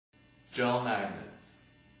gel magnets.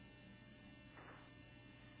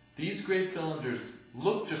 These gray cylinders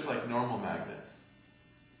look just like normal magnets.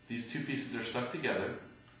 These two pieces are stuck together.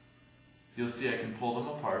 You'll see I can pull them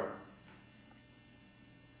apart.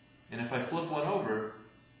 And if I flip one over,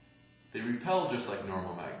 they repel just like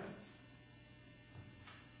normal magnets.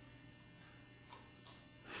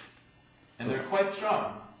 And they're quite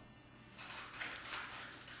strong.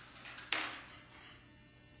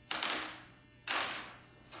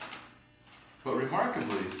 But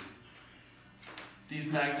remarkably, these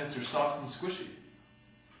magnets are soft and squishy.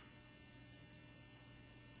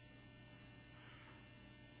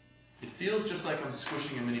 It feels just like I'm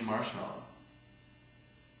squishing a mini marshmallow.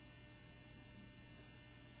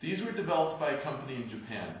 These were developed by a company in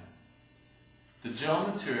Japan. The gel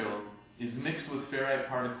material is mixed with ferrite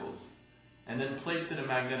particles and then placed in a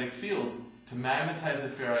magnetic field to magnetize the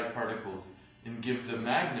ferrite particles and give the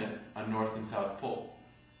magnet a north and south pole.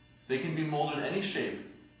 They can be molded any shape,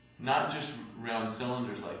 not just round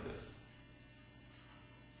cylinders like this.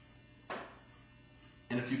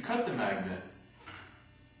 And if you cut the magnet,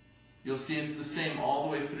 you'll see it's the same all the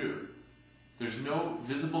way through. There's no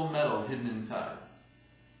visible metal hidden inside.